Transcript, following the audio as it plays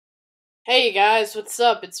Hey guys, what's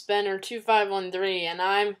up? It's Benner2513 and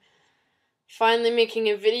I'm finally making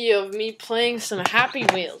a video of me playing some Happy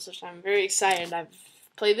Wheels, which I'm very excited. I've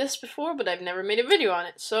played this before, but I've never made a video on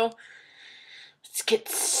it, so let's get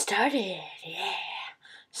started. Yeah.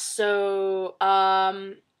 So, I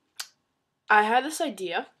had this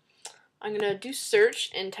idea. I'm gonna do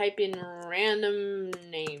search and type in random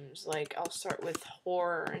names. Like, I'll start with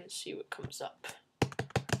horror and see what comes up.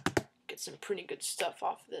 Get some pretty good stuff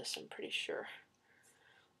off of this, I'm pretty sure.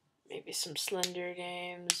 Maybe some Slender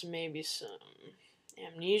games, maybe some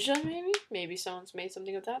Amnesia, maybe someone's made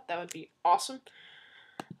something of that. That would be awesome.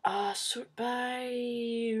 Sort by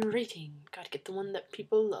rating. Gotta get the one that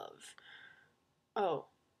people love. Oh,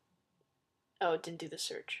 it didn't do the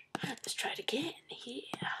search. Let's try it again.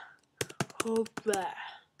 Yeah. Hoppa.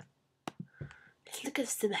 Let's look at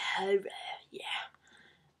some horror. Yeah.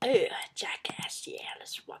 Oh, Jackass. Yeah.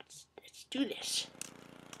 Let's do this.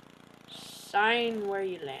 Sign where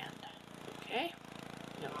you land. Okay.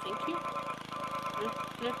 No, thank you.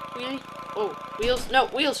 No, wheelie. Oh, wheels. No,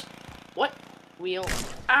 wheels. What? Wheel.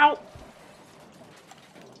 Ow!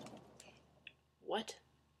 What?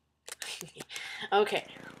 Okay,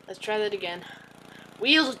 let's try that again.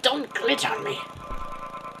 Wheels, don't glitch on me.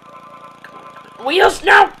 Come on. Wheels,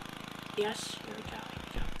 no! Yes, here we go.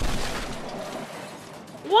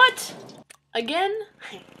 What? Again?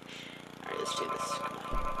 Alright, let's do this.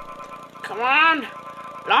 Come on!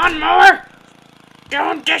 Lawnmower!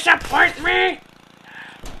 Don't disappoint me! I'm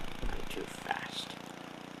too fast.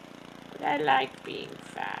 But I like being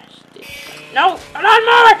fast. No! A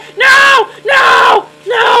lawnmower! No! No!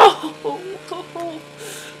 No!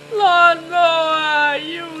 Lawnmower!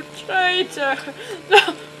 You traitor!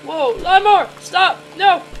 No! Whoa! Lawnmower! Stop!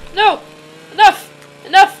 No! No! Enough!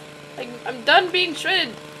 Enough! I'm done being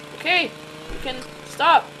shredded. Okay? You can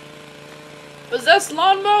stop. Possess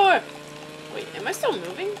lawnmower! Wait, am I still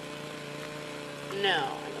moving? No,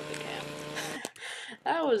 I don't think I am.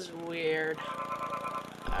 That was weird.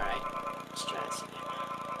 Alright, let's try this again.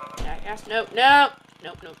 Jackass, nope.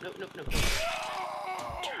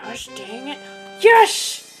 Gosh dang it.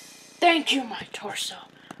 Yes! Thank you, my torso.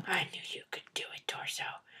 I knew you could do it, torso.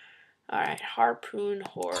 Alright, harpoon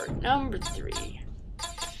horde number 3.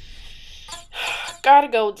 Gotta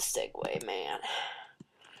go with the Segway, man.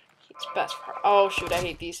 It's best part. Oh shoot, I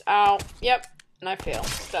hate these. Ow. Yep. And I fail.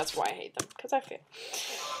 That's why I hate them. Because I fail.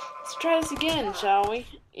 Let's try this again, shall we?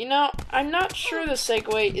 You know, I'm not sure the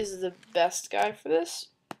Segway is the best guy for this.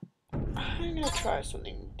 I'm gonna try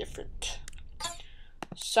something different.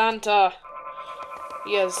 Santa.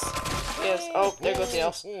 Yes. Oh, there goes the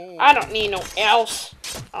else. I don't need no else.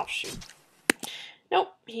 Oh, shoot.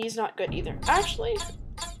 Nope, he's not good either. Actually,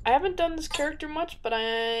 I haven't done this character much, but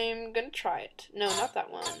I'm gonna try it. No, not that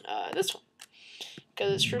one. This one.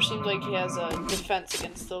 Because it sure seems like he has a defense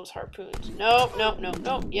against those harpoons. No.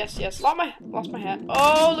 Yes. Lost my hat.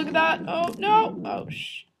 Oh, look at that. Oh, no. Oh,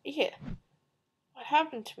 yeah. What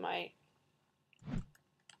happened to my...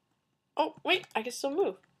 Oh, wait. I can still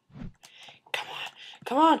move. Come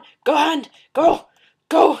on. Go on. Go.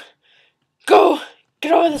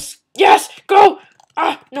 Get over this. Yes. Go.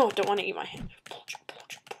 Ah, no. Don't want to eat my hand.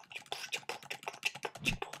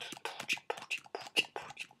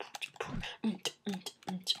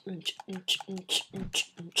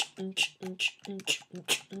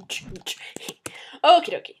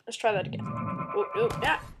 Okie dokie, let's try that again. Oh, no,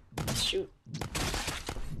 yeah. Shoot.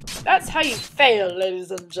 That's how you fail,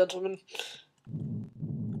 ladies and gentlemen.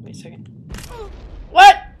 Wait a second.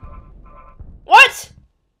 What?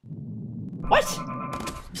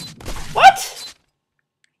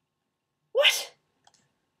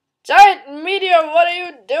 Giant meteor, what are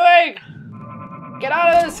you doing? Get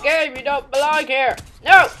out of this game, you don't belong here.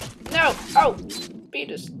 No! Oh,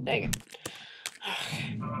 Peter's, dang it.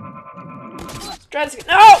 Try this again.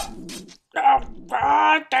 No!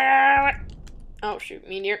 God damn it. Oh, shoot,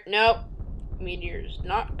 meteor. Nope. Meteor's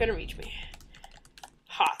not gonna reach me.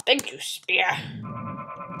 Ha, thank you, spear.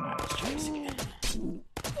 Alright, let's try this again.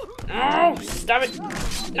 No! Stop it!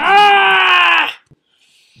 Ah!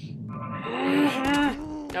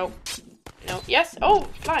 Nope. No. Yes. Oh,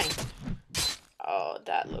 flying. Oh,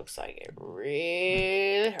 that looks like it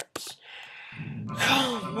really hurts.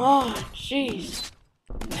 Come on, jeez.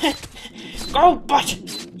 Go, butt!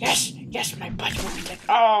 Yes, my butt will be dead.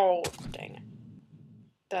 Oh, dang it.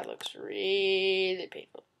 That looks really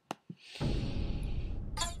painful.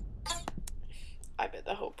 I bet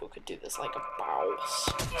the Hopo could do this like a boss.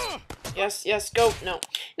 Yes, go. No.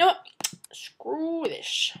 No. Screw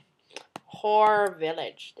this. Horror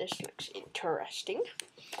Village. This looks interesting.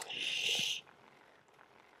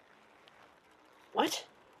 What?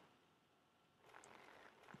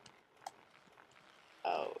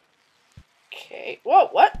 Whoa,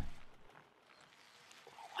 what?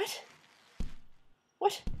 What?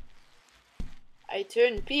 What? I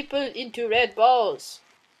turn people into red balls.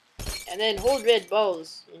 And then hold red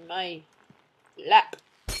balls in my lap.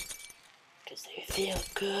 Because they feel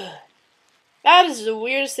good. That is the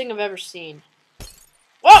weirdest thing I've ever seen.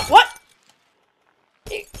 Whoa, what?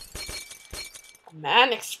 A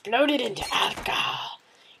man exploded into alcohol.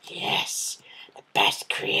 Yes, the best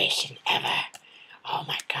creation ever. Oh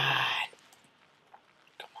my god.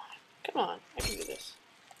 Come on, I can do this.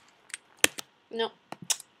 No.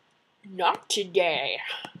 Not today.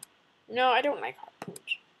 No, I don't like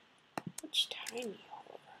harpoons. It's tiny,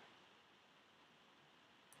 however.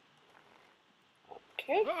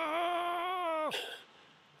 Okay.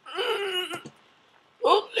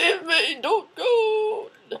 Don't leave me, don't go.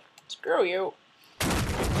 Screw you.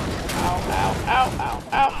 Ow, ow, ow, ow,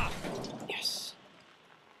 ow. Yes.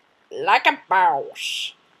 Like a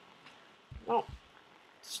boss. No.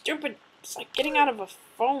 Stupid. It's like getting out of a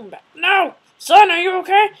phone bag. No! Son, are you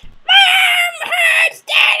okay? Mom! Hurts,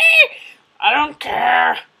 Daddy! I don't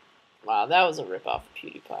care. Wow, that was a ripoff of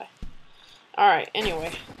PewDiePie. Alright,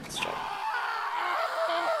 anyway. Let's try.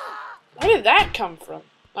 Where did that come from?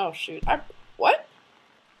 Oh, shoot. What?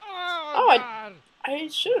 Oh, I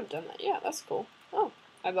should have done that. Yeah, that's cool. Oh,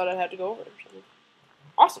 I thought I'd have to go over it or something.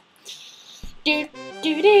 Awesome.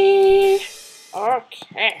 Do-do-dee.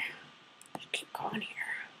 Okay. Let's keep going here.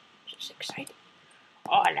 This is exciting.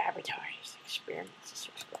 Oh, laboratories, experiments.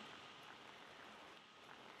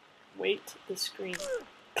 Wait, the screen.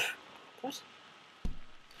 What?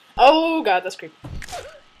 Oh god, that's creepy.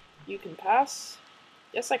 You can pass.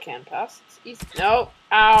 Yes, I can pass. It's easy. No.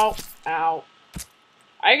 Ow. Ow.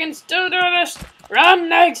 I can still do this. Run,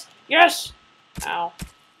 legs. Yes. Ow.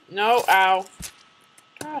 No. Ow.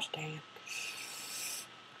 Gosh dang.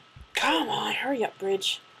 Come on, hurry up,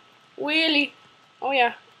 bridge. Wheelie. Oh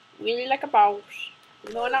yeah. Wheelie like a boss.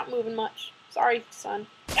 No, I'm not moving much. Sorry, son.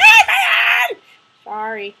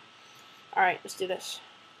 Sorry. Alright, let's do this.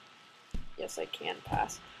 Yes, I can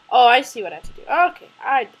pass. Oh, I see what I have to do. Okay,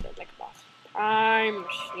 I did it like a boss. Time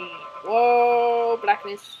machine. Whoa,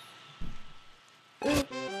 blackness.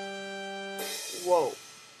 Whoa.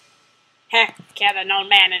 Heh, killed an old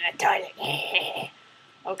man in a toilet.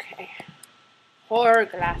 Okay. Horror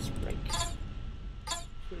glass breaks.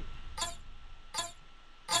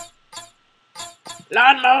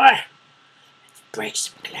 Lawnmower! Let's break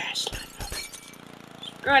some glass, lawnmower.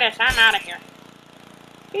 Screw this, I'm out of here.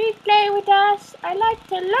 Please play with us. I like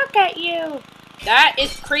to look at you. That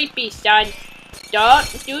is creepy, son.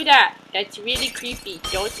 Don't do that. That's really creepy.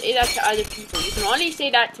 Don't say that to other people. You can only say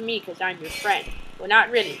that to me because I'm your friend. Well,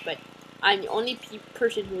 not really, but I'm the only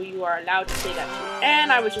person who you are allowed to say that to.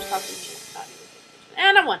 And I was just talking to you. Not even.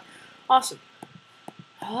 And I won. Awesome.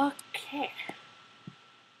 Okay.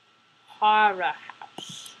 Horror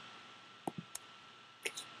house.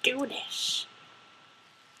 Let's do this.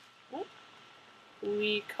 What?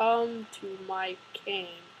 We come to my game.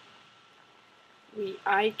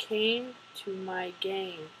 I came to my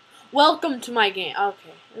game. Welcome to my game.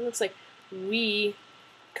 Okay. It looks like we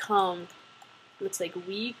come. Looks like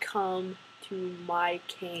we come to my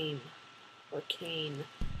cane. Or cane.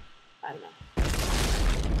 I don't know.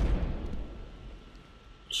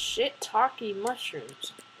 Shit talkie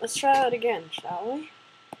mushrooms. Let's try that again, shall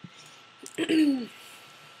we?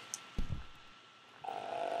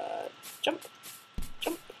 Jump.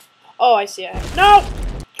 Jump. Oh, I see. No!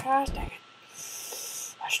 Gosh dang it.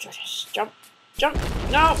 Let's do this. Jump. Jump.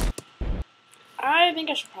 No! I think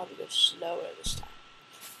I should probably go slower this time.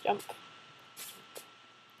 Jump.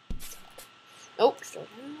 Nope. Slow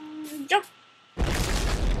down. Jump.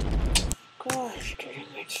 Gosh dang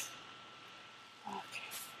it. Okay.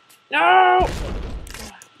 No!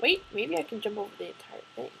 Wait, maybe I can jump over the entire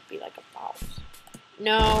thing. Be like a boss.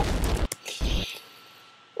 No.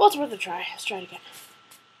 Well, it's worth a try. Let's try it again.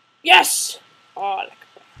 Yes! Oh, like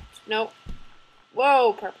a boss. No.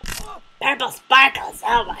 Whoa, purple. Purple sparkles!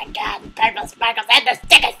 Oh my god, purple sparkles! And the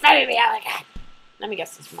stick is free me! Oh my god! Let me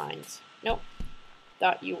guess this mines. Nope.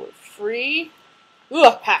 Thought you were free. Ooh,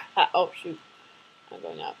 ha, ha. Oh, shoot. I'm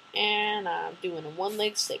going up. And I'm doing a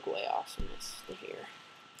one-leg segue awesomeness to here.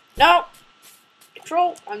 No!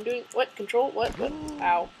 Control! I'm doing... What? Control? What? What?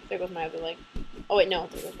 Ow. There goes my other leg. Oh, wait, no.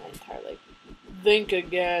 There goes my entire leg. Think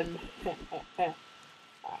again. Alright,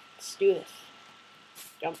 let's do this.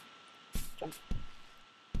 Jump. Jump.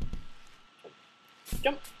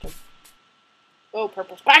 Jump, jump. Oh,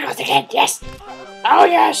 purple sparkles again, yes! Oh,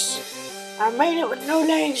 yes! I made it with no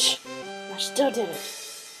legs. I still did it.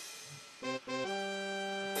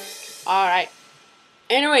 Alright.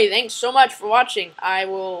 Anyway, thanks so much for watching. I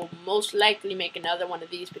will most likely make another one of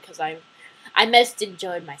these because I must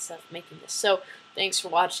enjoyed myself making this. So, thanks for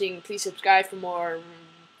watching. Please subscribe for more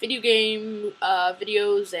video game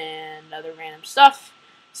videos and other random stuff.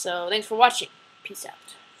 So, thanks for watching. Peace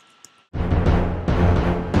out.